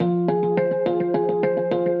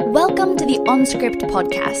Welcome to the OnScript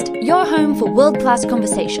podcast, your home for world-class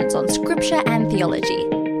conversations on scripture and theology,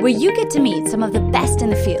 where you get to meet some of the best in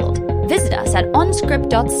the field. Visit us at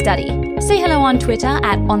onscript.study. Say hello on Twitter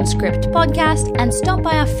at OnScriptPodcast and stop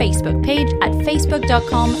by our Facebook page at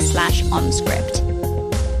facebook.com/OnScript.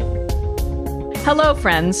 Hello,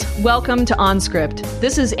 friends. Welcome to OnScript.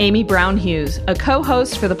 This is Amy Brown Hughes, a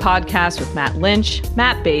co-host for the podcast with Matt Lynch,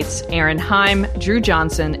 Matt Bates, Aaron Heim, Drew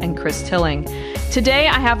Johnson, and Chris Tilling. Today,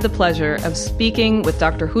 I have the pleasure of speaking with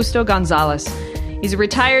Dr. Justo González. He's a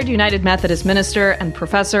retired United Methodist minister and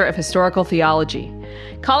professor of historical theology.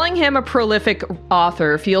 Calling him a prolific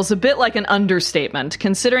author feels a bit like an understatement,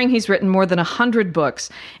 considering he's written more than 100 books,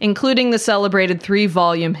 including the celebrated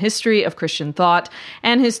 3-volume History of Christian Thought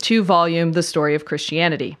and his 2-volume The Story of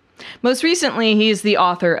Christianity. Most recently, he is the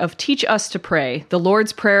author of Teach Us to Pray, The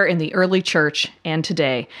Lord's Prayer in the Early Church and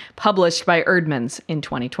Today, published by Erdman's in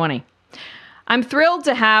 2020. I'm thrilled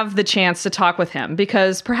to have the chance to talk with him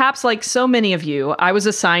because, perhaps like so many of you, I was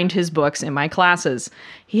assigned his books in my classes.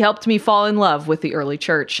 He helped me fall in love with the early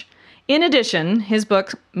church. In addition, his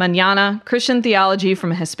book, Mañana, Christian Theology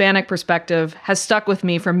from a Hispanic Perspective, has stuck with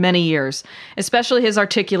me for many years, especially his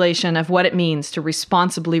articulation of what it means to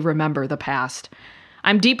responsibly remember the past.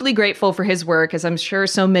 I'm deeply grateful for his work, as I'm sure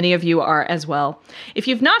so many of you are as well. If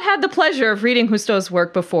you've not had the pleasure of reading Justo's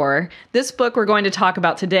work before, this book we're going to talk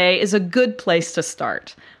about today is a good place to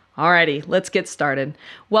start. Alrighty, let's get started.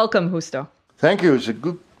 Welcome, Justo. Thank you. It's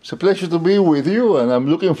a pleasure to be with you, and I'm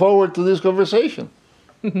looking forward to this conversation.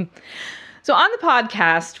 So on the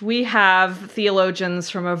podcast, we have theologians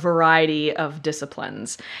from a variety of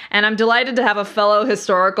disciplines, and I'm delighted to have a fellow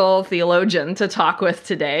historical theologian to talk with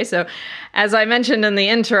today. So as I mentioned in the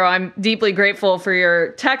intro, I'm deeply grateful for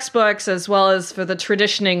your textbooks as well as for the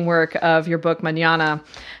traditioning work of your book, Mañana,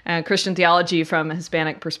 Christian Theology from a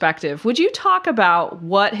Hispanic Perspective. Would you talk about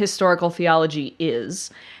what historical theology is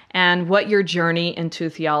and what your journey into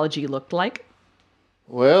theology looked like?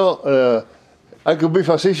 Well, I could be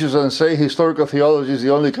facetious and say historical theology is the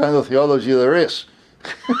only kind of theology there is.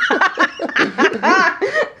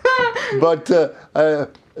 But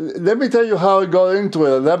let me tell you how I got into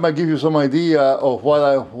it, and that might give you some idea of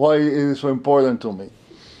why it is so important to me.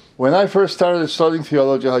 When I first started studying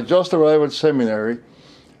theology, I had just arrived at seminary,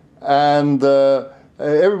 and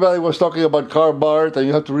everybody was talking about Karl Barth, and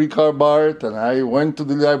you have to read Karl Barth, and I went to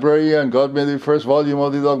the library and got me the first volume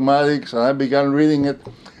of the Dogmatics, and I began reading it.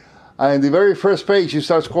 And in the very first page, he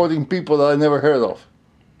starts quoting people that I never heard of.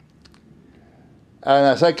 And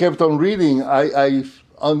as I kept on reading, I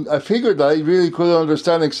figured that I really couldn't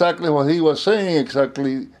understand exactly what he was saying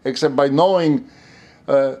except by knowing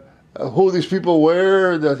who these people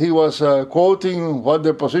were that he was quoting, what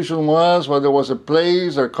their position was, whether there was a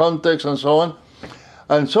place or context, and so on.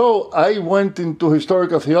 And so I went into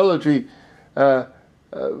historical theology as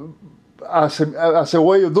a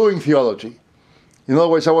way of doing theology. In other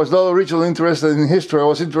words, I was not originally interested in history, I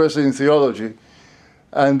was interested in theology.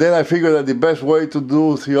 And then I figured that the best way to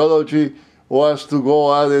do theology was to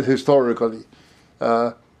go at it historically.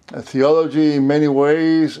 Theology, in many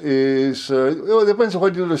ways, it depends on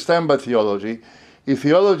what you understand by theology. If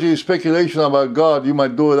theology is speculation about God, you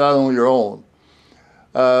might do it out on your own.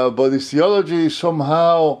 But if theology is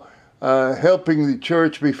somehow helping the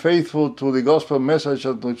church be faithful to the gospel message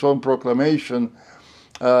and to its own proclamation,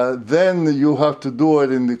 then you have to do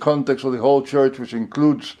it in the context of the whole church, which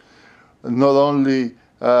includes not only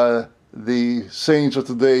the saints of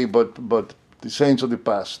today, but the saints of the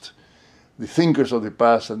past, the thinkers of the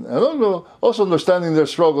past. And also understanding their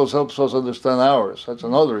struggles helps us understand ours. That's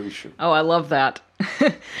another issue. Oh, I love that.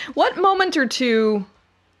 What moment or two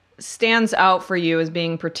stands out for you as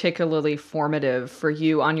being particularly formative for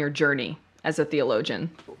you on your journey as a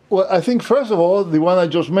theologian? Well, I think, first of all, the one I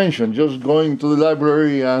just mentioned, just going to the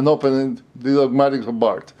library and opening the Dogmatics of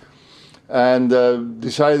Barth and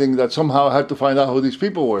deciding that somehow I had to find out who these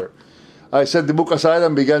people were. I set the book aside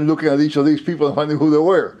and began looking at each of these people and finding who they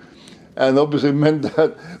were. And obviously meant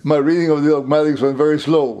that my reading of the Dogmatics went very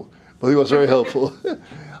slow, but it was very helpful.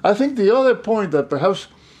 I think the other point that perhaps,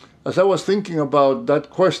 as I was thinking about that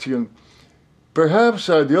question, perhaps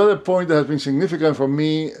the other point that has been significant for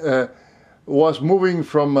me was moving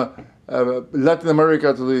from Latin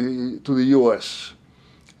America to the U.S.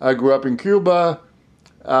 I grew up in Cuba.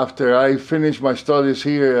 After I finished my studies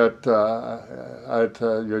here at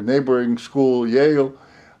your neighboring school, Yale,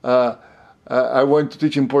 I went to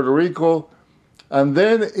teach in Puerto Rico. And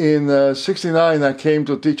then in '69, I came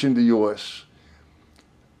to teach in the U.S.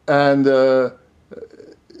 And there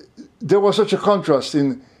was such a contrast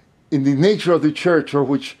in the nature of the church for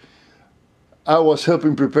which I was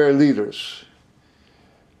helping prepare leaders.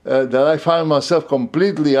 that I found myself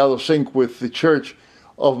completely out of sync with the church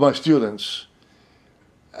of my students.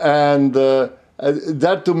 And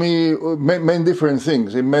that to me meant different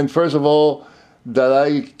things. It meant, first of all, that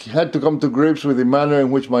I had to come to grips with the manner in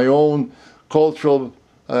which my own cultural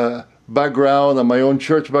background and my own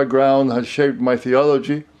church background had shaped my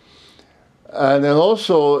theology. And then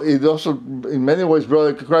also, it also in many ways brought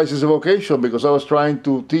a crisis of vocation, because I was trying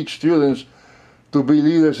to teach students to be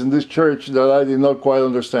leaders in this church that I did not quite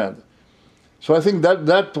understand. So I think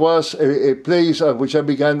that was a place at which I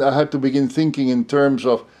had to begin thinking in terms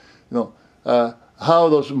of, how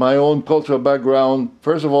does my own cultural background,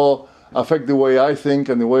 first of all, affect the way I think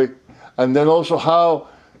and then also how,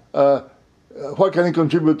 what can it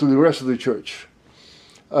contribute to the rest of the church?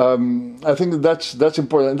 I think that's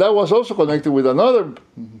important. And that was also connected with another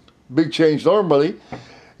big change normally.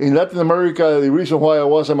 In Latin America, the reason why I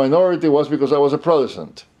was a minority was because I was a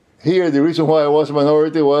Protestant. Here, the reason why I was a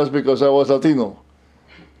minority was because I was Latino.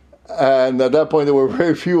 And at that point, there were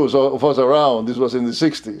very few of us around. This was in the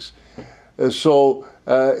 60s. So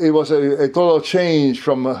it was a total change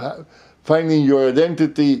from finding your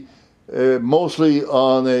identity mostly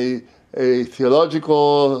on a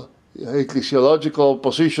theological, ecclesiological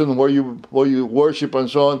position where you worship and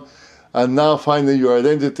so on, and now finding your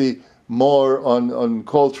identity more on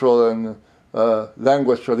cultural and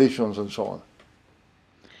language traditions and so on.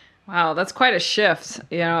 Wow, that's quite a shift.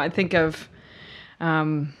 I think of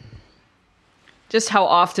just how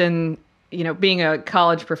often, being a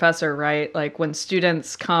college professor, right? Like when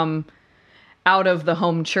students come out of the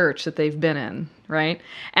home church that they've been in, right?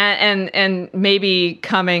 And maybe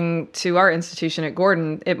coming to our institution at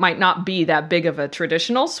Gordon, it might not be that big of a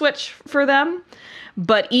traditional switch for them.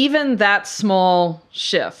 But even that small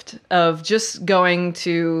shift of just going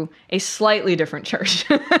to a slightly different church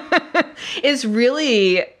is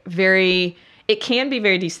really it can be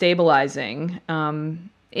very destabilizing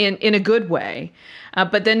in a good way.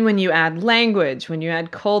 But then when you add language, when you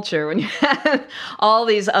add culture, when you add all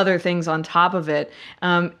these other things on top of it,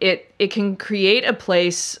 it can create a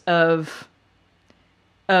place of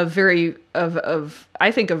very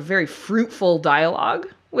fruitful dialogue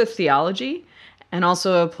with theology, and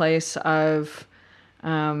also a place of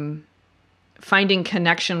finding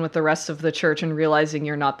connection with the rest of the church and realizing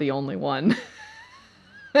you're not the only one.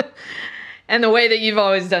 And the way that you've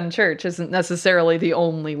always done church isn't necessarily the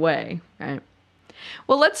only way, right?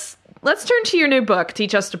 Well, let's turn to your new book,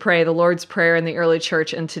 Teach Us to Pray, The Lord's Prayer in the Early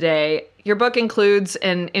Church and Today. Your book includes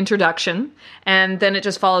an introduction, and then it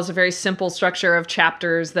just follows a very simple structure of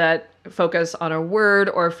chapters that focus on a word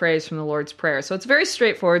or a phrase from the Lord's Prayer. So it's a very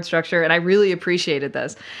straightforward structure, and I really appreciated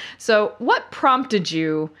this. So what prompted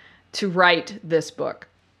you to write this book?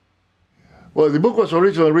 Well, the book was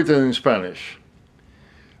originally written in Spanish.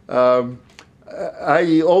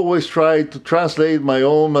 I always try to translate my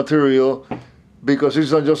own material because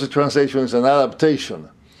it's not just a translation, it's an adaptation.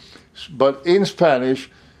 But in Spanish,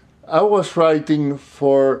 I was writing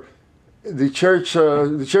for the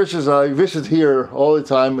churches I visit here all the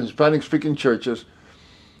time, Hispanic-speaking churches,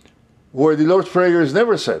 where the Lord's Prayer is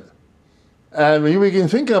never said. And when you begin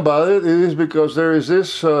thinking about it, it is because there is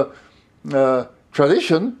this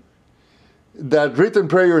tradition that written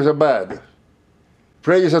prayers are bad.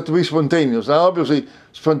 Prayers have to be spontaneous. Now, obviously,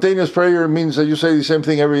 spontaneous prayer means that you say the same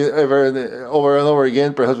thing over and over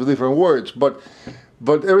again, perhaps with different words. But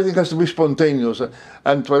everything has to be spontaneous.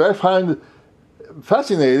 And what I find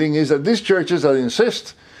fascinating is that these churches that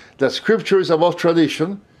insist that Scripture is above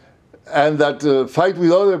tradition and that fight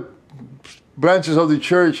with other branches of the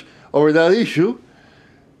church over that issue,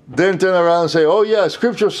 then turn around and say, oh yeah,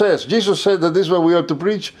 Scripture says, Jesus said that this is what we ought to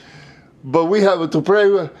preach, but we have to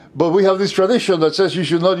pray, but we have this tradition that says you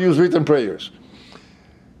should not use written prayers.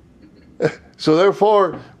 So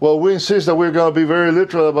therefore, we insist that we're going to be very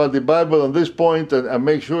literal about the Bible on this point and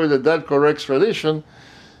make sure that corrects tradition.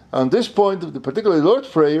 On this point, particularly Lord's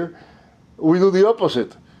Prayer, we do the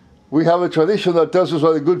opposite. We have a tradition that tells us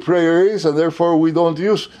what a good prayer is, and therefore we don't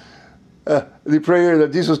use the prayer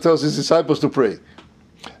that Jesus tells his disciples to pray.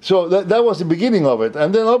 So that was the beginning of it.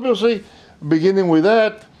 And then obviously, beginning with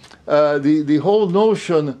that, the whole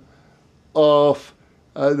notion of,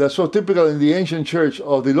 that's so typical in the ancient church,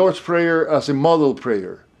 of the Lord's Prayer as a model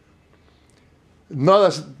prayer. Not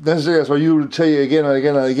as necessarily as what you would say again and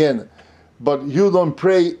again and again, but you don't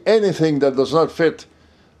pray anything that does not fit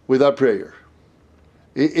with that prayer.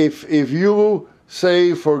 If you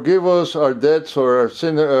say, forgive us our debts or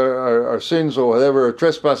our sins or whatever, our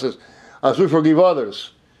trespasses, as we forgive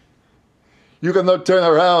others, you cannot turn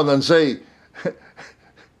around and say,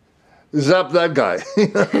 zap that guy.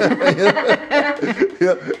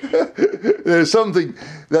 There's something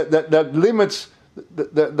that limits,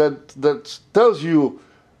 that tells you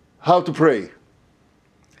how to pray.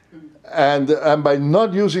 And by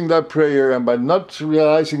not using that prayer, and by not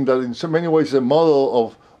realizing that in so many ways a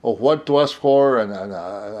model of what to ask for and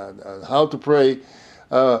how to pray,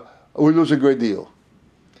 we lose a great deal.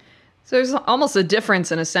 So there's almost a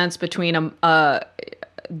difference in a sense between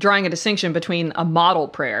drawing a distinction between a model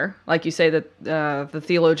prayer, like you say that the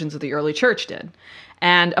theologians of the early church did,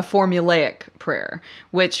 and a formulaic prayer,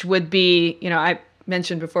 which would be, I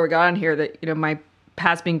mentioned before we got on here that, my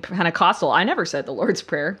past being Pentecostal, I never said the Lord's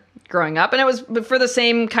Prayer growing up, and it was for the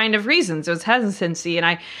same kind of reasons. It was hesitancy,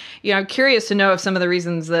 and I'm curious to know if some of the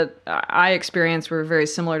reasons that I experienced were very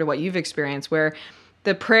similar to what you've experienced, where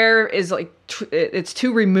the prayer is like, it's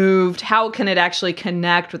too removed. How can it actually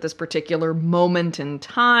connect with this particular moment in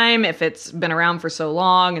time if it's been around for so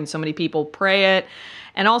long and so many people pray it?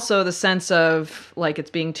 And also the sense of like it's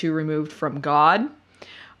being too removed from God,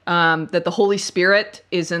 that the Holy Spirit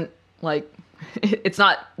isn't like, it's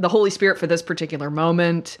not the Holy Spirit for this particular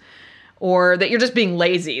moment, or that you're just being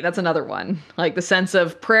lazy. That's another one. Like the sense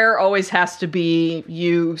of prayer always has to be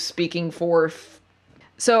you speaking forth.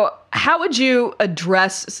 So how would you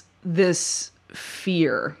address this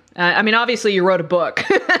fear? Obviously you wrote a book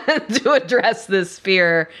to address this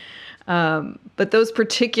fear, but those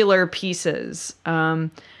particular pieces,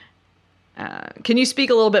 can you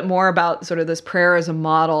speak a little bit more about sort of this prayer as a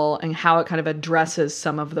model and how it kind of addresses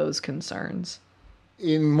some of those concerns?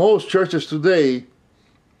 In most churches today,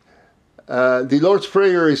 the Lord's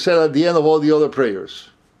Prayer is said at the end of all the other prayers.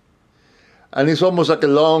 And it's almost like a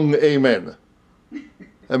long amen.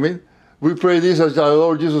 We pray this as our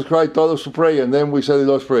Lord Jesus Christ taught us to pray, and then we say the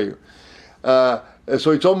Lord's Prayer.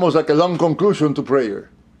 So it's almost like a long conclusion to prayer.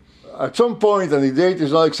 At some point, and the date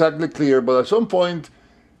is not exactly clear, but at some point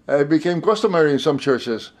it became customary in some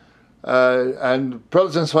churches, and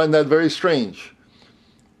Protestants find that very strange,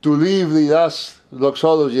 to leave the last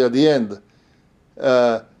doxology at the end,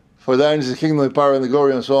 for thine is the kingdom, the power, and the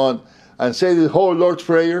glory, and so on, and say the whole Lord's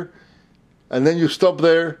Prayer, and then you stop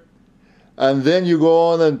there, and then you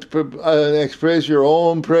go on and express your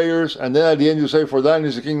own prayers, and then at the end you say, for thine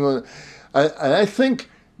is the kingdom. And I think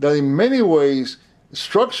that in many ways,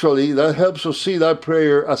 structurally, that helps us see that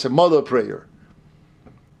prayer as a model prayer.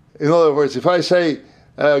 In other words, if I say,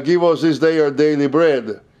 give us this day our daily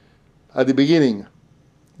bread at the beginning,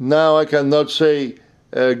 now I cannot say,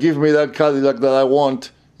 give me that Cadillac that I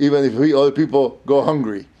want, even if other people go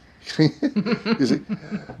hungry. You see?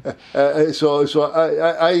 So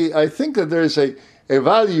I think that there is a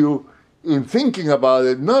value in thinking about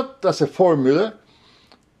it, not as a formula,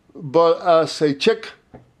 but as a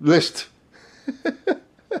checklist.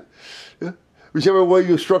 Yeah? Whichever way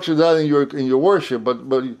you structure that in your worship,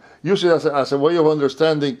 but use it as a way of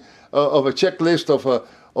understanding of a checklist of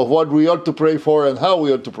what we ought to pray for and how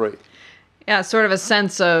we ought to pray. Yeah, sort of a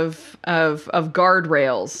sense of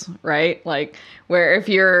guardrails, right? Like where if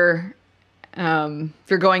you're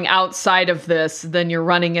going outside of this, then you're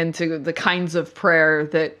running into the kinds of prayer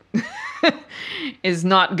that is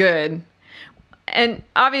not good. And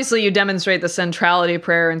obviously you demonstrate the centrality of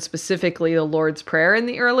prayer and specifically the Lord's Prayer in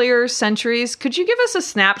the earlier centuries. Could you give us a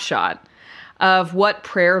snapshot of what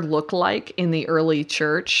prayer looked like in the early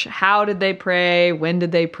church? How did they pray? When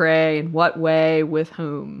did they pray? In what way? With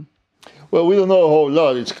whom? Well, we don't know a whole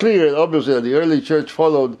lot. It's clear, obviously, that the early church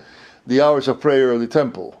followed the hours of prayer of the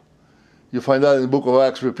temple. You find that in the book of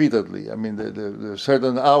Acts repeatedly. There are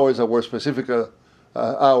certain hours that were specific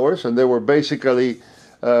hours, and they were basically,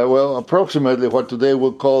 approximately what today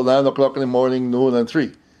we'll call 9 o'clock in the morning, noon, and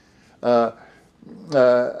 3.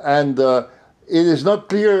 It is not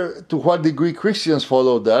clear to what degree Christians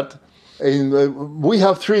followed that. We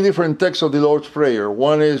have 3 different texts of the Lord's Prayer.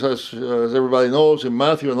 One is, as everybody knows, in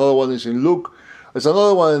Matthew. Another one is in Luke. There's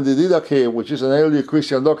another one in the Didache, which is an early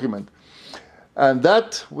Christian document. And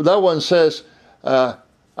that one says,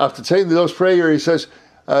 after saying the Lord's Prayer, he says,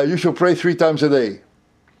 you should pray 3 times a day.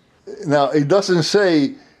 Now, it doesn't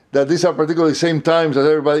say that these are particularly the same times as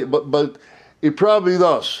everybody, but it probably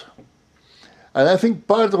does. And I think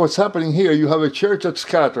part of what's happening here, you have a church that's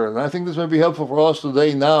scattered. And I think this may be helpful for us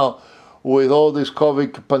today now with all this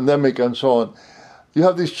COVID pandemic and so on. You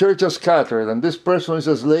have this church that's scattered, and this person is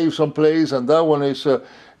a slave someplace, and that one is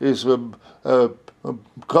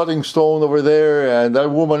cutting stone over there, and that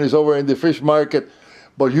woman is over in the fish market.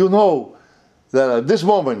 But you know that at this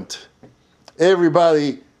moment,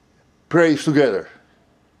 everybody prays together.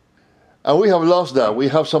 And we have lost that. We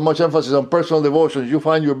have so much emphasis on personal devotions. You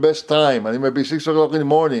find your best time, and it may be 6 o'clock in the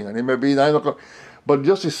morning, and it may be 9 o'clock. But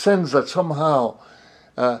just a sense that somehow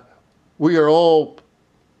we are all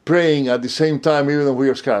praying at the same time, even though we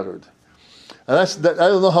are scattered. And I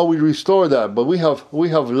don't know how we restore that, but we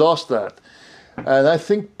have lost that. And I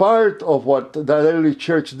think part of what that early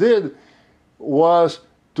church did was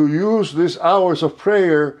to use these hours of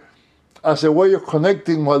prayer as a way of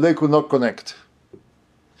connecting while they could not connect.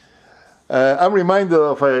 I'm reminded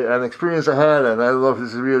of an experience I had, and I don't know if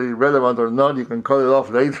this is really relevant or not. You can cut it off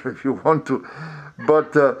later if you want to.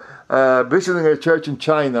 But visiting a church in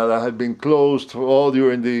China that had been closed all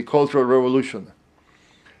during the Cultural Revolution,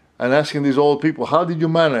 and asking these old people, how did you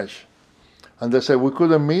manage? And they said, we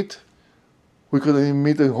couldn't meet. We couldn't even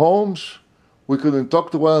meet in homes. We couldn't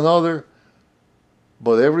talk to one another.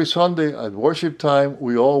 But every Sunday at worship time,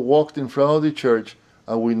 we all walked in front of the church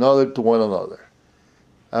and we nodded to one another.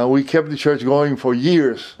 And we kept the church going for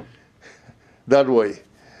years that way.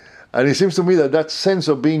 And it seems to me that sense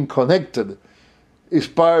of being connected is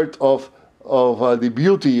part of the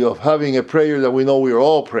beauty of having a prayer that we know we are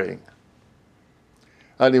all praying.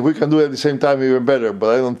 And if we can do it at the same time, even better.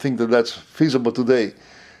 But I don't think that that's feasible today.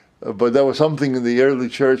 But there was something in the early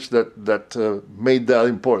church that made that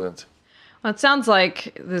important. Well, it sounds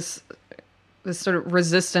like this sort of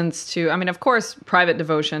resistance to, I mean, of course, private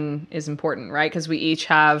devotion is important, right? Because we each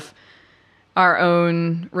have our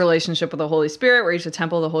own relationship with the Holy Spirit. We're each a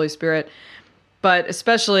temple of the Holy Spirit. But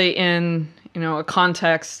especially in, a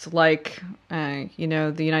context like, the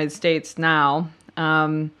United States now,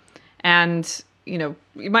 and,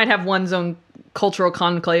 you might have one's own cultural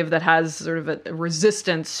conclave that has sort of a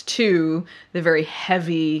resistance to the very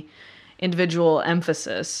heavy individual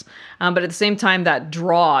emphasis. But at the same time, that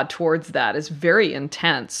draw towards that is very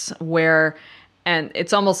intense, and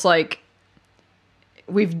it's almost like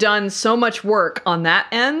we've done so much work on that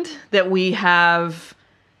end that we have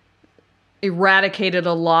eradicated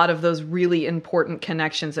a lot of those really important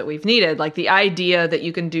connections that we've needed. Like the idea that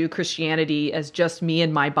you can do Christianity as just me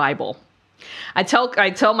and my Bible. I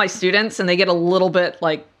tell my students, and they get a little bit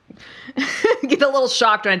get a little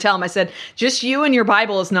shocked when I tell them. I said, just you and your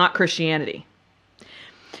Bible is not Christianity.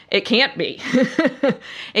 It can't be.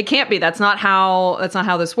 It can't be. That's not how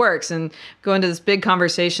this works. And go into this big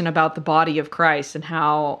conversation about the body of Christ and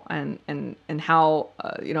how how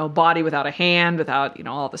a body without a hand, without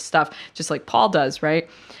all this stuff, just like Paul does, right?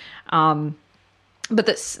 But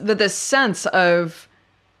this sense of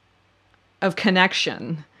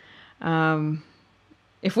connection.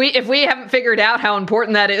 If we haven't figured out how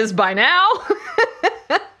important that is by now.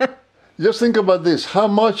 Just think about this. How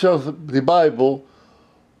much of the Bible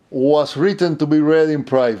was written to be read in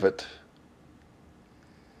private?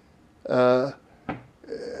 How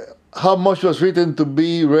much was written to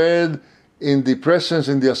be read in the presence,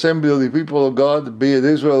 in the assembly of the people of God, be it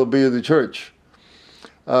Israel, be it the church?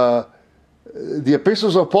 The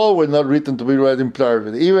epistles of Paul were not written to be read in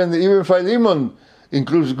private. Even Philemon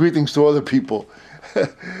includes greetings to other people.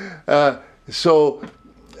 So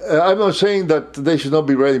I'm not saying that they should not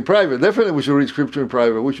be read in private. Definitely we should read Scripture in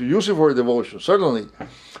private. We should use it for devotion, certainly.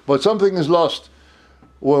 But something is lost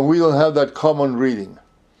when we don't have that common reading.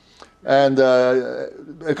 And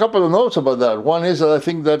a couple of notes about that. One is that I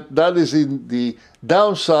think that is in the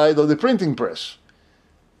downside of the printing press.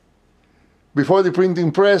 Before the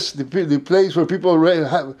printing press, the place where people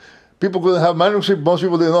couldn't have manuscript, most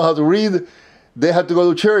people didn't know how to read. They had to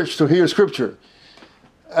go to church to hear Scripture.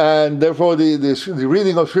 And therefore the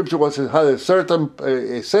reading of Scripture had a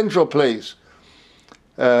certain central place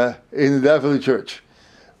in the life of the church.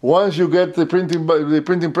 Once you get the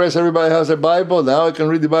printing press, everybody has a Bible. Now I can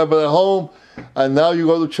read the Bible at home. And now you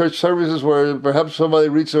go to church services where perhaps somebody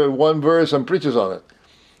reads one verse and preaches on it.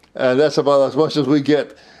 And that's about as much as we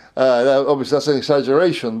get. Obviously, that's an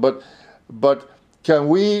exaggeration. But can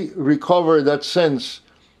we recover that sense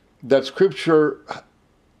that Scripture,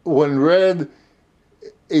 when read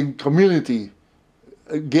in community,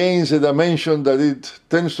 gains a dimension that it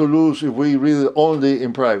tends to lose if we read it only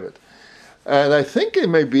in private? And I think it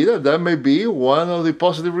may be that may be one of the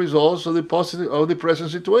positive results of the present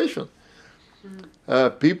situation.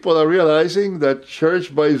 Mm-hmm. People are realizing that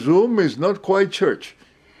church by Zoom is not quite church.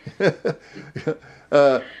 People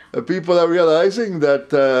are realizing that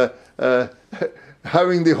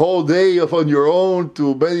having the whole day on your own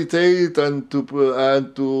to meditate and to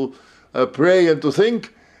pray and to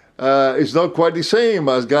think is not quite the same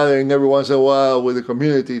as gathering every once in a while with the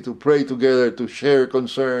community to pray together, to share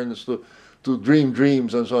concerns, to dream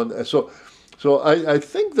dreams and so on. And so I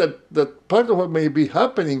think that part of what may be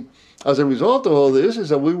happening as a result of all this is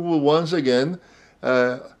that we will once again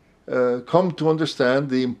come to understand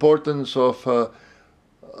the importance of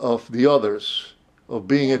the others, of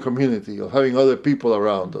being a community, of having other people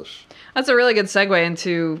around us. That's a really good segue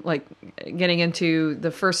into getting into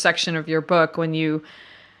the first section of your book when you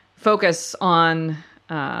focus on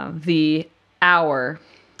the hour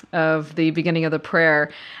of the beginning of the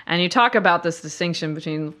prayer. And you talk about this distinction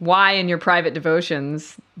between why in your private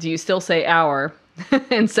devotions do you still say our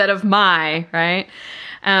instead of my, right?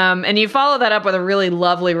 And you follow that up with a really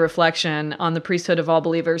lovely reflection on the priesthood of all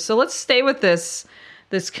believers. So let's stay with this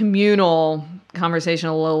communal conversation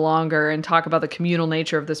a little longer and talk about the communal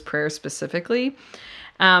nature of this prayer specifically.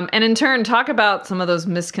 And in turn, talk about some of those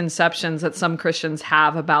misconceptions that some Christians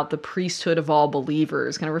have about the priesthood of all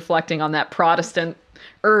believers, kind of reflecting on that Protestant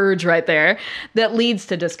urge right there that leads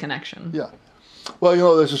to disconnection. Yeah.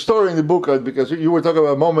 Well, there's a story in the book because you were talking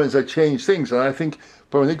about moments that change things. And I think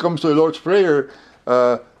when it comes to the Lord's Prayer,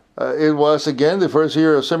 it was, again, the first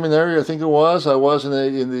year of seminary, I think it was. I was in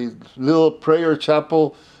the little prayer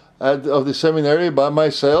chapel of the seminary by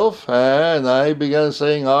myself, and I began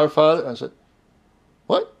saying, Our Father. I said,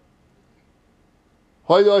 what?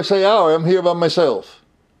 Why do I say our? I'm here by myself.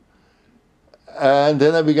 And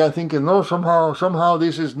then I began thinking, no, somehow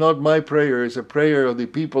this is not my prayer. It's a prayer of the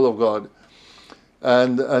people of God.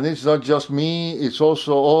 And it's not just me. It's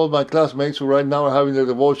also all my classmates who right now are having their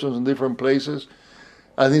devotions in different places.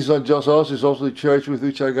 And it's not just us. It's also the church with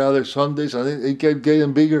which I gather Sundays. And it kept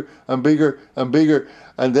getting bigger and bigger and bigger.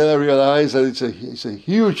 And then I realized that it's a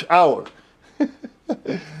huge hour.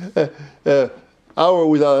 Hour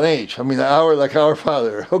without an H. I mean, an hour like our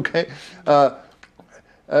Father. Okay.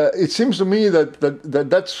 It seems to me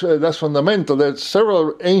that's fundamental. There's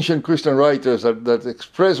several ancient Christian writers that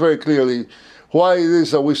express very clearly why it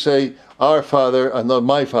is that we say our Father and not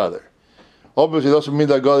my Father. Obviously, it doesn't mean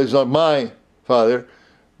that God is not my Father,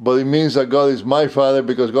 but it means that God is my Father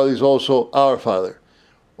because God is also our Father.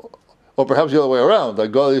 Or perhaps the other way around, that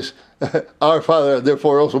God is our Father and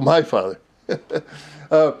therefore also my Father.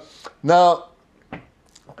 Now,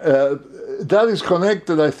 that is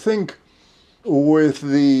connected, I think, with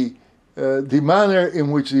the manner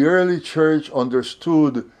in which the early church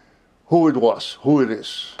understood who it was, who it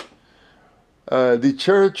is. The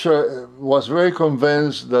church was very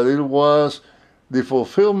convinced that it was the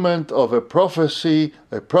fulfillment of a prophecy,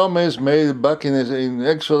 a promise made back in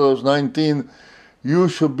Exodus 19, you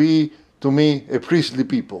should be to me a priestly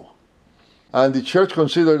people. And the church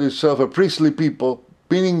considered itself a priestly people,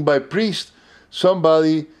 meaning by priest,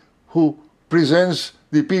 somebody who presents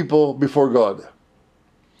the people before God.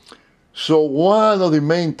 So one of the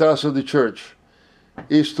main tasks of the church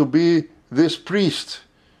is to be this priest,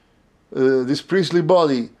 this priestly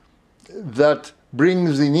body that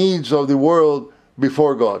brings the needs of the world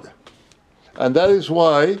before God. And that is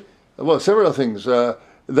why, well, several things. That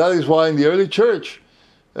is why in the early church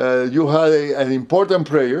you had an important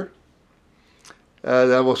prayer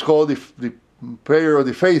that was called the prayer of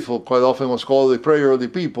the faithful, quite often was called the prayer of the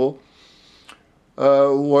people,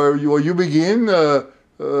 where you begin, you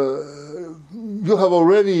have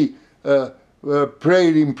already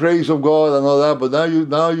prayed in praise of God and all that, but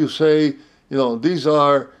now you say, these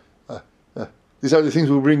are the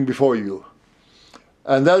things we bring before you.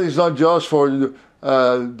 And that is not just for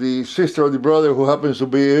the sister or the brother who happens to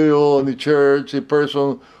be ill in the church, a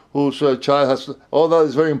person whose child has, all that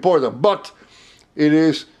is very important, but it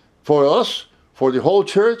is for us, for the whole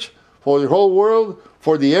church, for the whole world,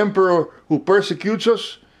 for the emperor who persecutes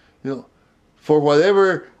us, for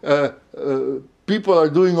whatever people are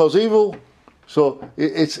doing us evil. So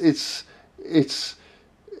it's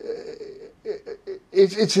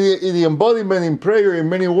the embodiment in prayer in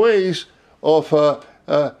many ways of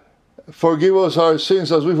forgive us our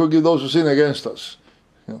sins as we forgive those who sin against us.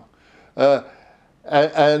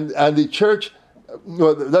 And the church,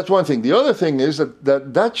 well, that's one thing. The other thing is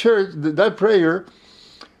that church, that prayer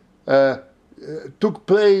took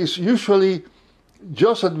place usually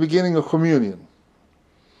just at the beginning of communion.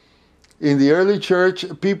 In the early church,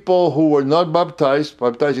 people who were not baptized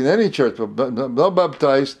in any church, but not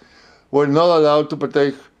baptized, were not allowed to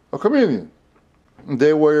partake of communion.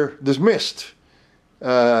 They were dismissed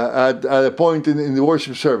at a point in the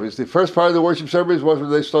worship service. The first part of the worship service was where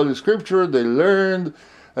they studied Scripture, they learned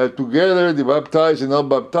together, the baptized and not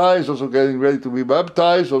baptized, also getting ready to be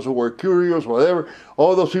baptized, also were curious, whatever.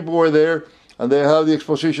 All those people were there, and they have the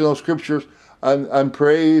exposition of Scriptures and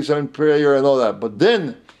praise and prayer and all that. But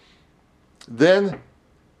then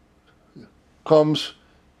comes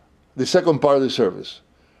the second part of the service,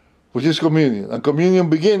 which is communion. And communion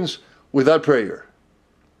begins with that prayer.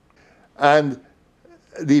 And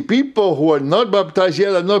the people who are not baptized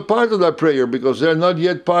yet are not part of that prayer because they're not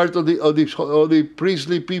yet part of the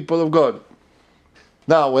priestly people of God.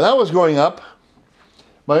 Now, when I was growing up,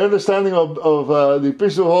 My understanding of the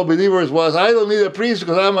priesthood of all believers was, I don't need a priest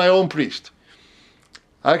because I'm my own priest.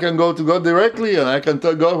 I can go to God directly, and I can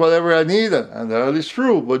tell God whatever I need, and that is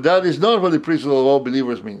true. But that is not what the priesthood of all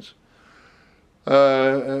believers means.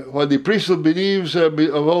 What the priesthood believes of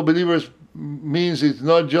all believers means is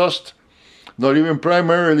not just, not even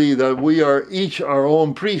primarily, that we are each our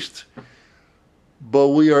own priest, but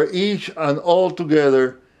we are each and all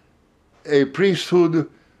together a priesthood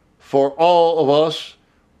for all of us,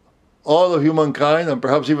 all of humankind, and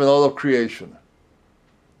perhaps even all of creation.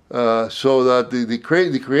 So that the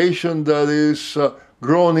creation that is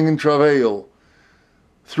groaning in travail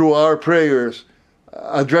through our prayers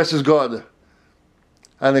addresses God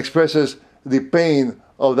and expresses the pain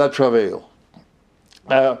of that travail.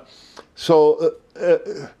 Well,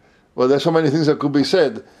 there's so many things that could be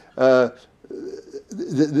said. That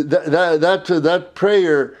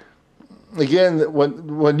prayer, again,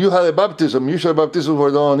 when you had a baptism, usually baptisms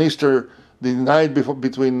were done on Easter, the night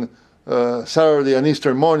between Saturday and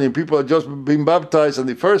Easter morning. People had just been baptized, and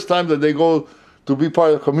the first time that they go to be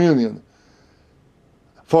part of communion,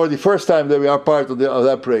 for the first time they are part of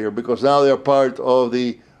that prayer, because now they are part of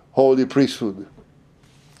the holy priesthood.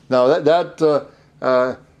 Now I'm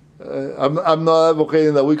not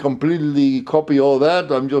advocating that we completely copy all that.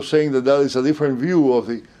 I'm just saying that is a different view of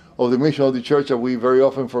the mission of the church that we very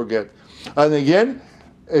often forget. And again,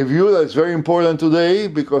 a view that is very important today,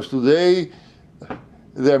 because today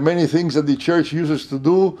there are many things that the church uses to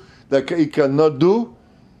do that it cannot do,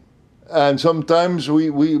 and sometimes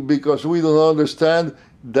we because we don't understand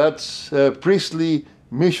that's priestly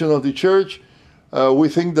mission of the church, we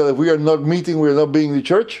think that if we are not meeting, we are not being the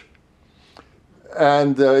church.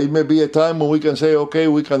 And it may be a time when we can say, okay,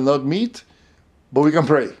 we cannot meet, but we can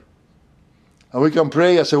pray. And we can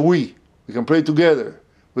pray as a we. We can pray together.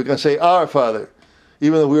 We can say, Our Father,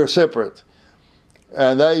 even if we are separate.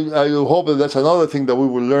 And I hope that that's another thing that we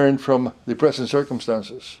will learn from the present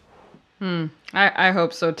circumstances. I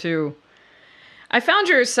hope so too. I found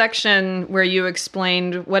your section where you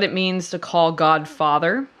explained what it means to call God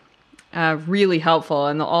Father really helpful,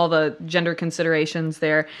 and all the gender considerations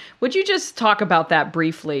there. Would you just talk about that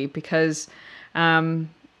briefly? Because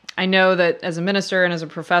I know that as a minister and as a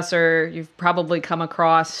professor, you've probably come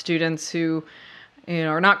across students who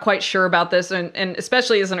are not quite sure about this, and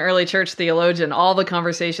especially as an early church theologian, all the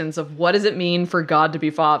conversations of what does it mean for God to be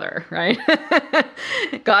Father, right?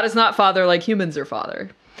 God is not Father like humans are Father.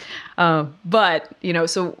 But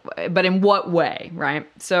in what way, right?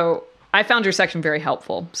 So I found your section very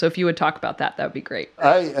helpful. So if you would talk about that, that would be great.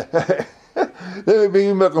 Let me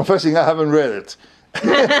begin by confessing I haven't read it.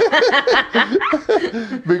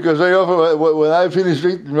 Because very often when I finish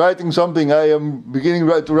writing something, I am beginning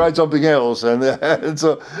to write something else, and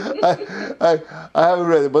so I haven't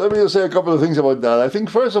read it. But let me just say a couple of things about that. I think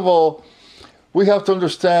first of all, we have to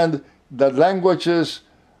understand that languages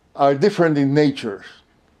are different in nature.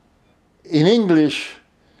 In English,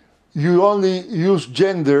 you only use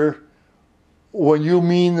gender when you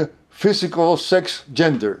mean physical sex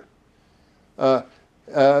gender.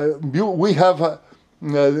 We have we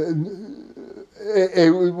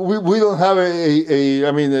don't have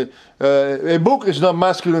a book is not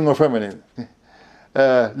masculine or feminine.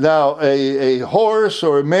 Now, a horse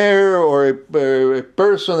or a mare or a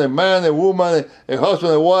person, a man, a woman, a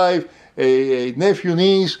husband, a wife, a nephew,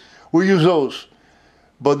 niece, we use those.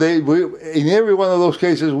 But in every one of those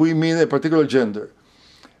cases, we mean a particular gender.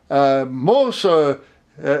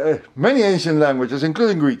 Many ancient languages,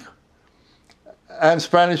 including Greek, and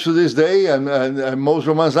Spanish to this day, and most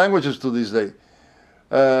Romance languages to this day,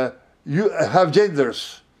 you have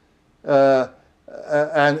genders,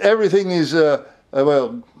 and everything is of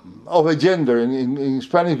a gender. In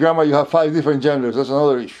Spanish grammar, you have 5 different genders. That's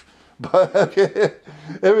another issue, but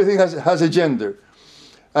everything has a gender,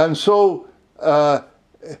 and so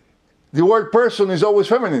the word person is always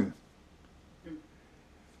feminine.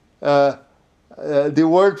 The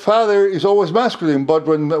word father is always masculine, but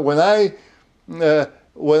when I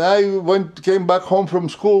came back home from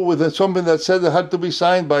school with something that said it had to be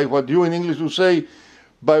signed by what you in English would say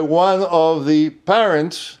by one of the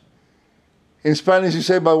parents, in Spanish you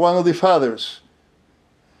say by one of the fathers,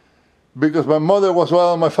 because my mother was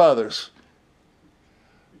one of my fathers.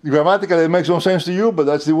 Grammatically it makes no sense to you, but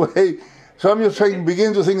that's the way. So I'm just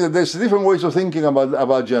beginning to think that there's different ways of thinking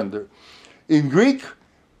about gender. In Greek,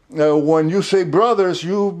 when you say brothers,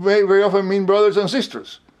 you may very often mean brothers and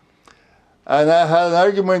sisters. And I had an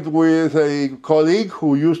argument with a colleague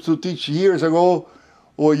who used to teach years ago,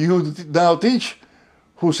 or you now teach,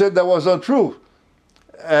 who said that was not true.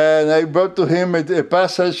 And I brought to him a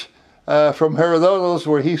passage from Herodotus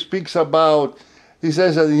where he speaks about he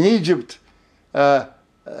says that in Egypt,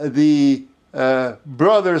 the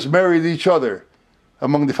brothers married each other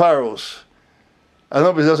among the pharaohs. I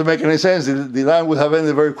know it doesn't make any sense. The land would have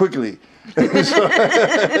ended very quickly.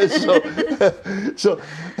 So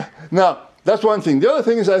now, that's one thing. The other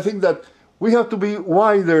thing is I think that we have to be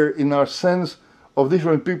wider in our sense of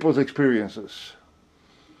different people's experiences.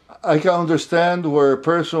 I can understand where a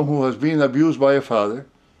person who has been abused by a father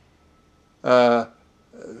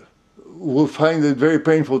will find it very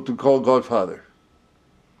painful to call God Father.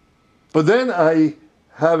 But then I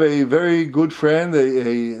have a very good friend,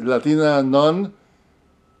 a Latina nun,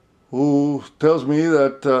 who tells me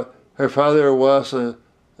that her father was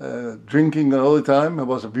drinking all the time and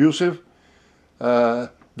was abusive.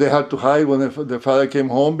 They had to hide when their father came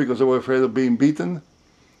home because they were afraid of being beaten.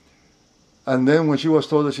 And then when she was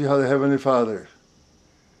told that she had a Heavenly Father,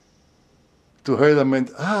 to her that meant,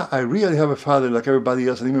 I really have a father like everybody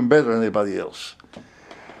else and even better than anybody else.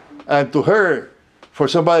 And to her, for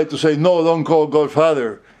somebody to say, no, don't call God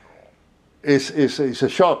Father, is a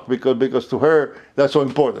shock because to her, that's so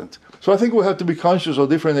important. So I think we have to be conscious of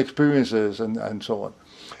different experiences and so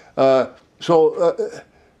on.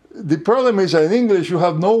 The problem is that in English, you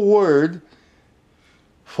have no word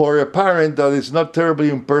for a parent that is not terribly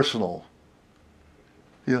impersonal.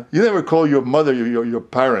 You never call your mother your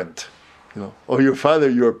parent, or your father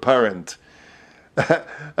your parent.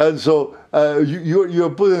 And so you're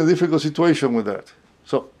put in a difficult situation with that.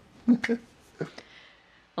 So.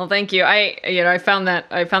 Well, thank you. I found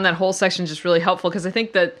that whole section just really helpful because I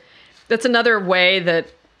think that's another way that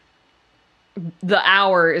the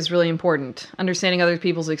hour is really important. Understanding other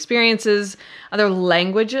people's experiences, other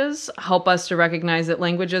languages help us to recognize that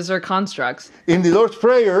languages are constructs. In the Lord's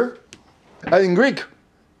Prayer, and in Greek,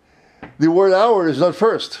 the word hour is not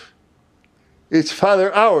first. It's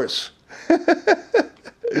Father ours.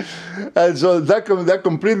 And so that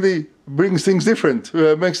completely brings things different.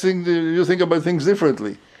 Makes you think about things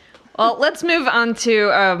differently. Well, let's move on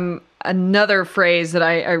to another phrase that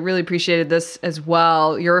I really appreciated this as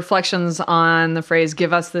well. Your reflections on the phrase,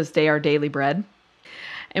 give us this day our daily bread,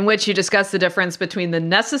 in which you discuss the difference between the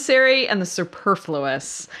necessary and the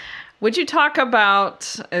superfluous. Would you talk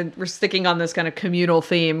about, and we're sticking on this kind of communal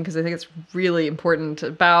theme because I think it's really important,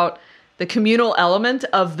 about the communal element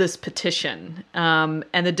of this petition and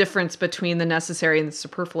the difference between the necessary and the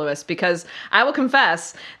superfluous? Because I will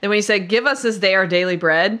confess that when you said, give us this day our daily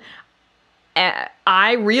bread,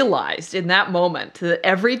 I realized in that moment that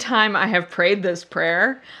every time I have prayed this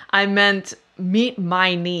prayer, I meant meet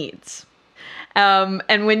my needs.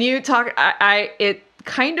 And when you talk, it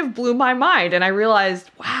kind of blew my mind. And I realized,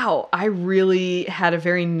 wow, I really had a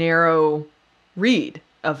very narrow read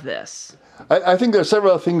of this. I think there are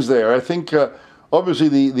several things there. I think obviously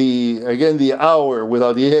the hour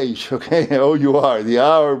without the H, okay, O-U-R, the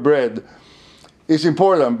hour bread is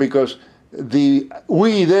important because the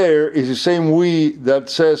we there is the same we that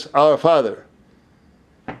says our Father.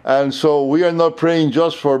 And so we are not praying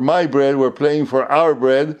just for my bread, we're praying for our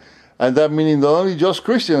bread. And that meaning not only just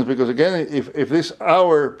Christians, because again, if this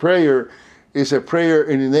our prayer is a prayer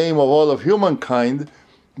in the name of all of humankind,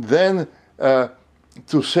 then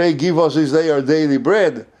to say, give us this day our daily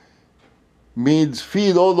bread, means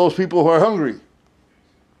feed all those people who are hungry.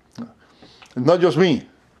 Not just me.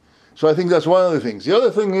 So I think that's one of the things. The other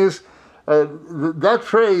thing is, that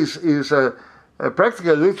phrase is a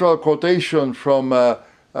practical literal quotation from a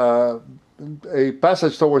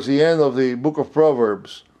passage towards the end of the book of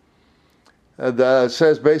Proverbs that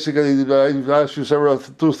says basically, I ask you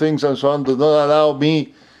two things and so on, do not allow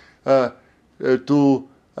me to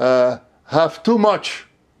have too much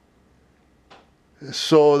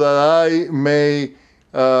so that I may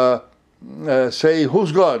say,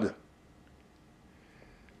 who's God?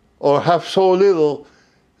 Or have so little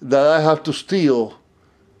that I have to steal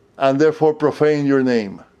and therefore profane your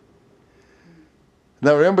name.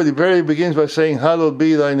 Now remember, the prayer begins by saying, hallowed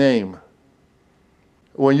be thy name.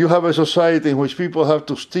 When you have a society in which people have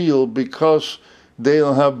to steal because they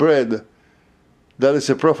don't have bread, that is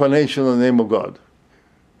a profanation of the name of God.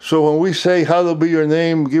 So when we say, hallowed be your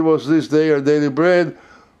name, give us this day our daily bread,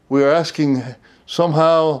 we are asking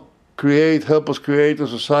somehow help us create a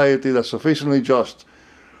society that's sufficiently just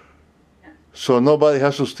so nobody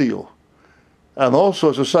has to steal. And also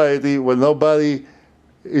a society where nobody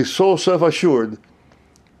is so self-assured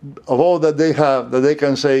of all that they have that they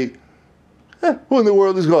can say, who in the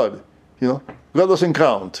world is God? God doesn't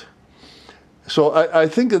count. So I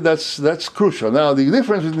think that's crucial. Now, the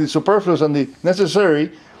difference between the superfluous and the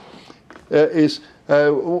necessary is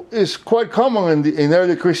quite common in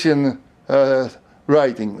early Christian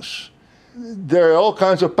writings. there are all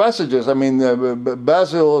kinds of passages. I mean,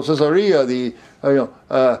 Basil of Caesarea, the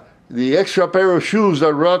extra pair of shoes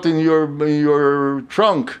that rot in your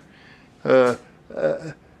trunk, you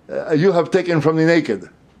have taken from the naked.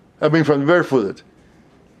 I mean, from the barefooted.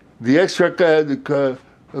 The extra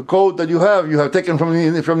coat that you have taken from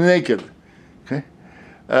the naked. Okay.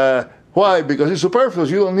 Why? Because it's superfluous.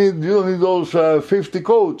 You don't need those 50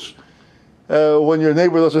 coats when your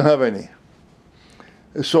neighbor doesn't have any.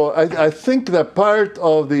 So I think that part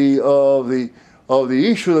of the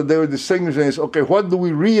issue that they were distinguishing is, okay, what do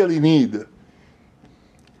we really need?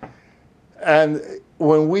 And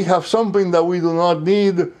when we have something that we do not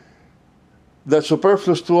need, that's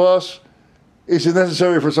superfluous to us, is it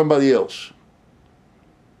necessary for somebody else?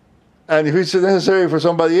 And if it's necessary for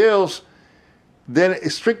somebody else, then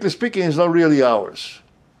strictly speaking, it's not really ours.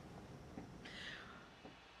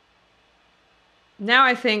 Now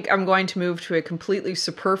I think I'm going to move to a completely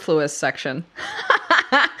superfluous section.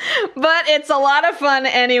 But it's a lot of fun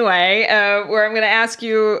anyway, where I'm going to ask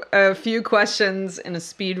you a few questions in a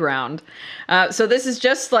speed round. So this is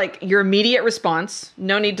just like your immediate response.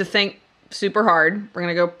 No need to think super hard. We're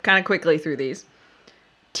going to go kind of quickly through these.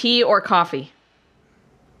 Tea or coffee?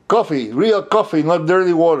 Coffee. Real coffee, not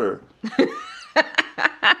dirty water.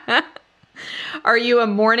 Are you a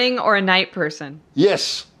morning or a night person?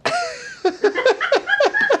 Yes.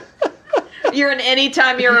 You're an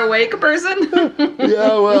anytime you're awake person?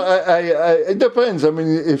 Yeah, well, it depends. I mean,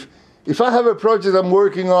 if I have a project I'm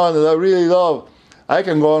working on that I really love, I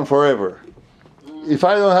can go on forever. If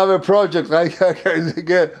I don't have a project, I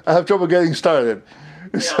have trouble getting started.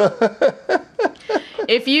 Yeah. So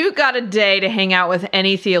If you got a day to hang out with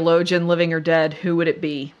any theologian, living or dead, who would it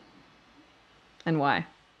be? And why?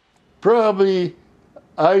 probably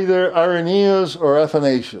either Irenaeus or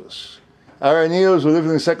Athanasius. Irenaeus, who lived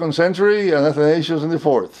in the 2nd century, and Athanasius in the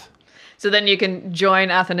 4th. So then you can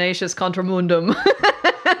join Athanasius contra mundum.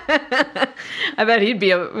 I bet he'd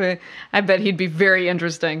be very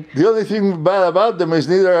interesting. The only thing bad about them is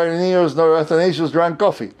neither Irenaeus nor Athanasius drank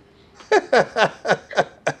coffee.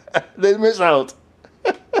 They miss out.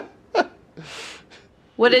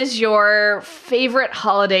 What is your favorite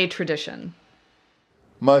holiday tradition?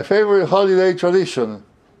 My favorite holiday tradition,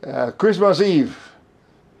 Christmas Eve.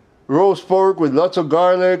 Roast pork with lots of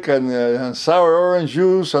garlic and sour orange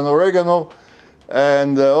juice and oregano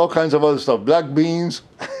and all kinds of other stuff. Black beans.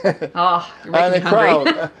 Oh, you're making me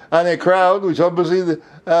hungry. And a crowd, which obviously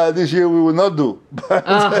this year we will not do.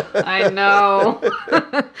 I know.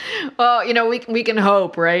 Well, you know, we can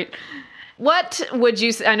hope, right? What would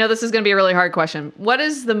you say? I know this is going to be a really hard question. What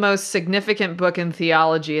is the most significant book in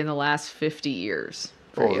theology in the last 50 years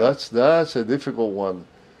for you? That's a difficult one.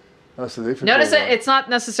 That's a difficult Notice one. it's not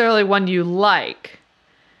necessarily one you like,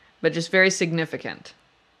 but just very significant.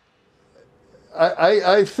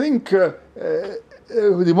 I think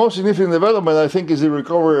the most significant development, I think, is the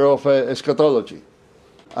recovery of eschatology.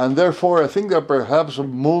 And therefore, I think that perhaps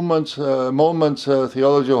moments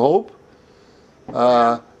theology of hope,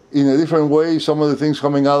 in a different way, some of the things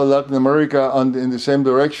coming out of Latin America in the same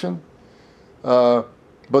direction. But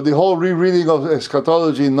the whole rereading of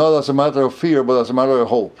eschatology, not as a matter of fear, but as a matter of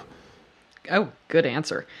hope. Oh, good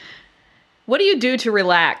answer. What do you do to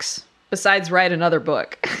relax besides write another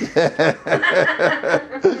book?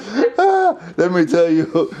 Let me tell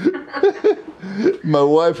you, my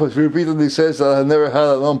wife has repeatedly says that I never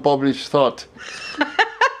had an unpublished thought.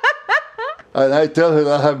 And I tell her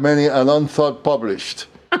that I have many an unthought published.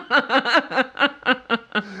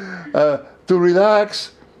 To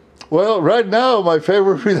relax, well, right now my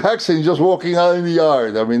favorite relaxing is just walking out in the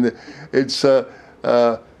yard. I mean, it's the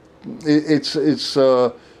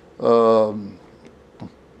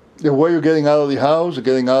way you're getting out of the house,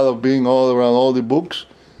 getting out of being all around all the books,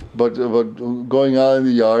 but going out in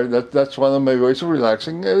the yard, that's one of my ways of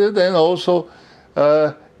relaxing. And then also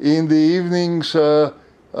in the evenings,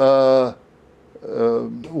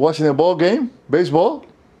 watching a ball game, baseball.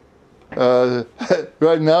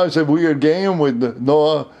 Right now it's a weird game with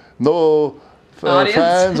no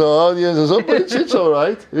fans or audience and so, but it's all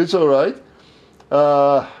right. It's all right.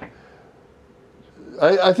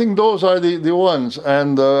 I think those are the ones,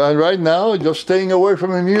 and right now just staying away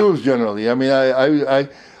from the news generally. I mean, I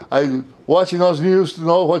watching those news to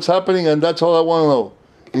know what's happening, and that's all I want to know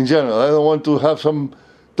in general. I don't want to have some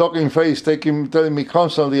talking face telling me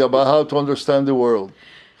constantly about how to understand the world.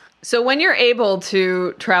 So when you're able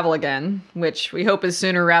to travel again, which we hope is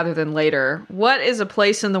sooner rather than later, what is a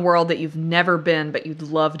place in the world that you've never been but you'd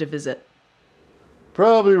love to visit?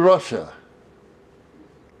 Probably Russia.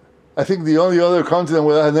 I think the only other continent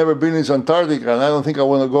where I have never been is Antarctica, and I don't think I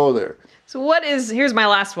want to go there. So here's my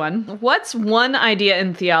last one. What's one idea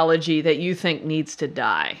in theology that you think needs to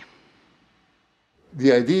die?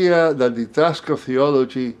 The idea that the task of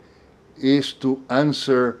theology is to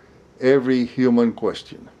answer every human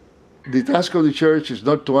question. The task of the church is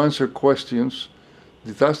not to answer questions.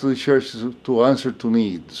 The task of the church is to answer to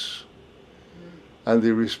needs. And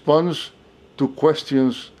the response to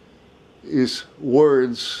questions is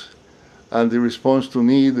words, and the response to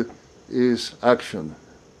need is action.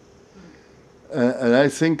 And I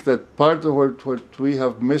think that part of what we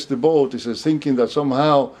have missed the boat is thinking that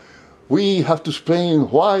somehow we have to explain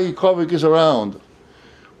why COVID is around,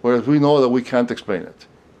 whereas we know that we can't explain it.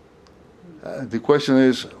 The question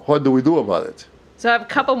is, what do we do about it? So I have a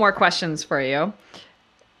couple more questions for you.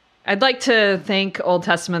 I'd like to thank Old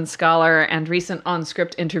Testament scholar and recent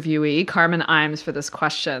OnScript interviewee Carmen Imes for this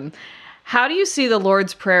question. How do you see the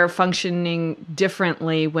Lord's Prayer functioning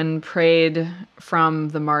differently when prayed from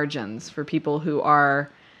the margins for people who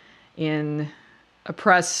are in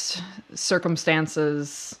oppressed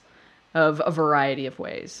circumstances of a variety of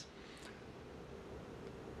ways?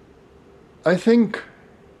 I think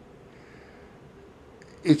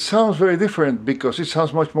it sounds very different because it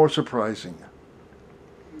sounds much more surprising.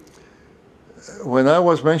 When I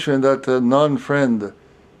was mentioning that non-friend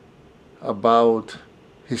about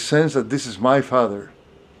his sense that this is my father,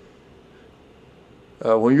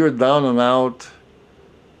 when you're down and out,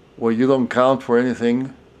 when you don't count for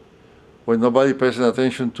anything, when nobody pays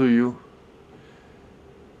attention to you,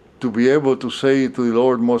 to be able to say to the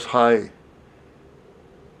Lord Most High,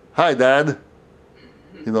 "Hi, Dad,"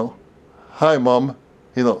 "Hi, Mom,"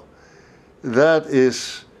 that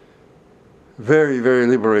is very, very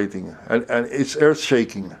liberating, and it's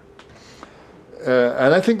earth-shaking.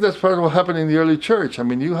 And I think that's part of what happened in the early church. I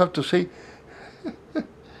mean, you have to say,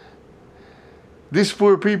 these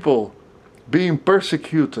poor people being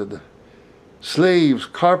persecuted, slaves,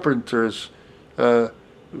 carpenters,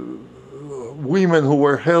 women who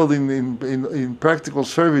were held in practical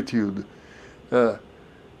servitude,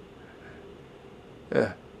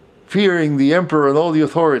 fearing the emperor and all the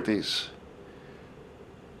authorities,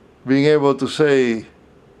 being able to say,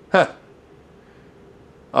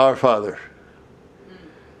 "Our Father,"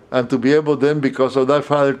 and to be able then, because of that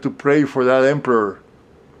Father, to pray for that emperor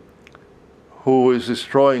who is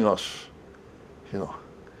destroying us,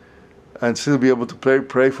 and still be able to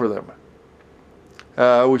pray for them.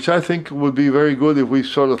 Which I think would be very good if we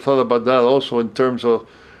sort of thought about that also in terms of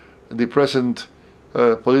the present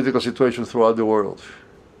political situation throughout the world.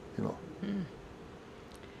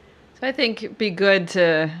 So I think it'd be good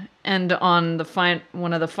to end on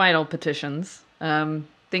one of the final petitions.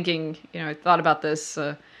 Thinking, I thought about this.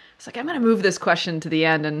 It's like, I'm going to move this question to the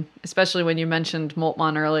end, and especially when you mentioned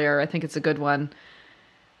Moltmann earlier, I think it's a good one.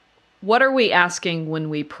 What are we asking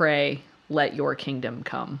when we pray, "Let your kingdom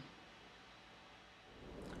come"?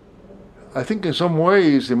 I think in some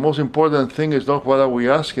ways the most important thing is not what are we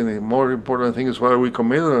asking, the more important thing is what are we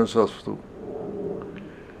committing ourselves to.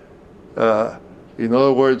 In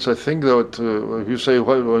other words, I think that if you say,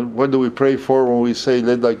 what do we pray for when we say,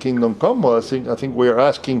 "Let thy kingdom come"? Well, I think we are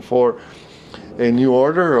asking for a new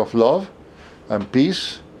order of love and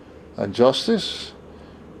peace and justice,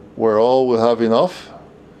 where all will have enough,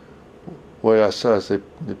 whereas as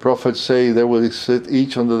the prophets say, they will sit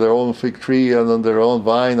each under their own fig tree and on their own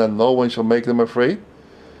vine, and no one shall make them afraid,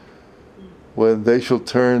 when they shall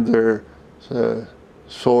turn their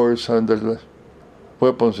swords and their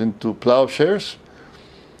weapons into plowshares.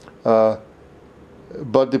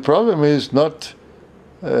 But the problem is not,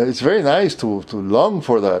 it's very nice to long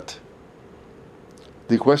for that.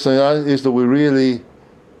 The question is, do we really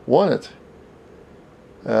want it?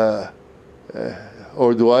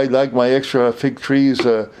 Or do I like my extra fig trees,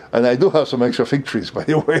 and I do have some extra fig trees, by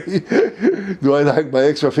the way. Do I like my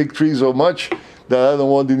extra fig trees so much that I don't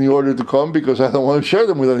want the new order to come because I don't want to share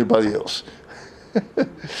them with anybody else?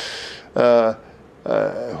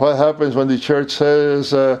 What happens when the church says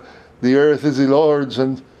the earth is the Lord's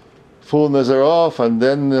and fullness thereof, and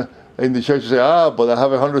then in the church you say, but I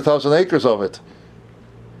have 100,000 acres of it.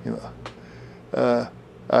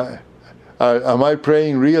 Am I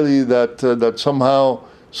praying really that somehow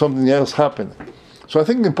something else happened? So I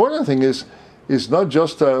think the important thing is not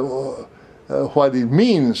just what it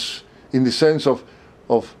means in the sense of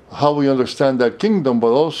how we understand that kingdom,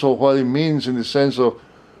 but also what it means in the sense of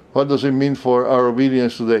what does it mean for our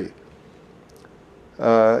obedience today.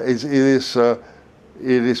 It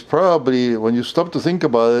is probably, when you stop to think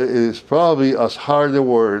about it, it is probably as hard a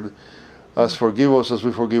word as forgive us as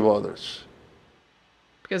we forgive others.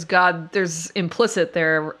 Because God, there's implicit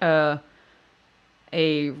there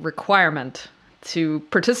a requirement to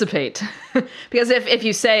participate. Because if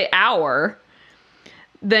you say our,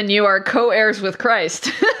 then you are co-heirs with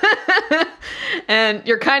Christ. And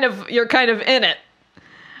you're kind of in it.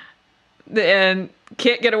 And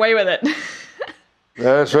can't get away with it.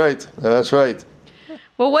 That's right. That's right.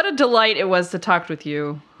 Well, what a delight it was to talk with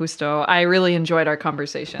you, Justo. I really enjoyed our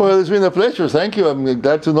conversation. Well, it's been a pleasure. Thank you. I'm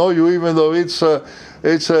glad to know you, even though it's through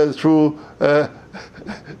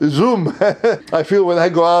Zoom. I feel when I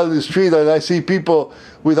go out in the street and I see people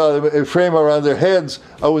without a frame around their heads,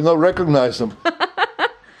 I would not recognize them.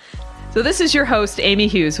 So this is your host, Amy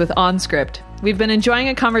Hughes, with OnScript. We've been enjoying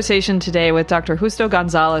a conversation today with Dr. Justo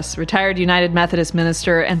González, retired United Methodist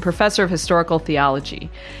minister and professor of historical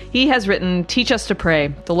theology. He has written Teach Us to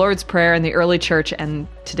Pray, the Lord's Prayer in the Early Church and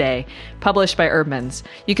Today, published by Erbmans.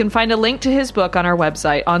 You can find a link to his book on our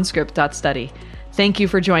website, onscript.study. Thank you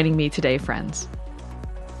for joining me today, friends.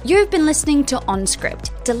 You've been listening to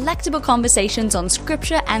OnScript, delectable conversations on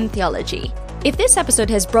scripture and theology. If this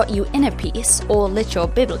episode has brought you inner peace or lit your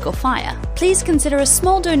biblical fire, please consider a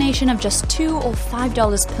small donation of just $2 or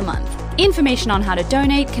 $5 per month. Information on how to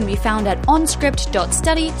donate can be found at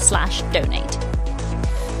onscript.study/donate.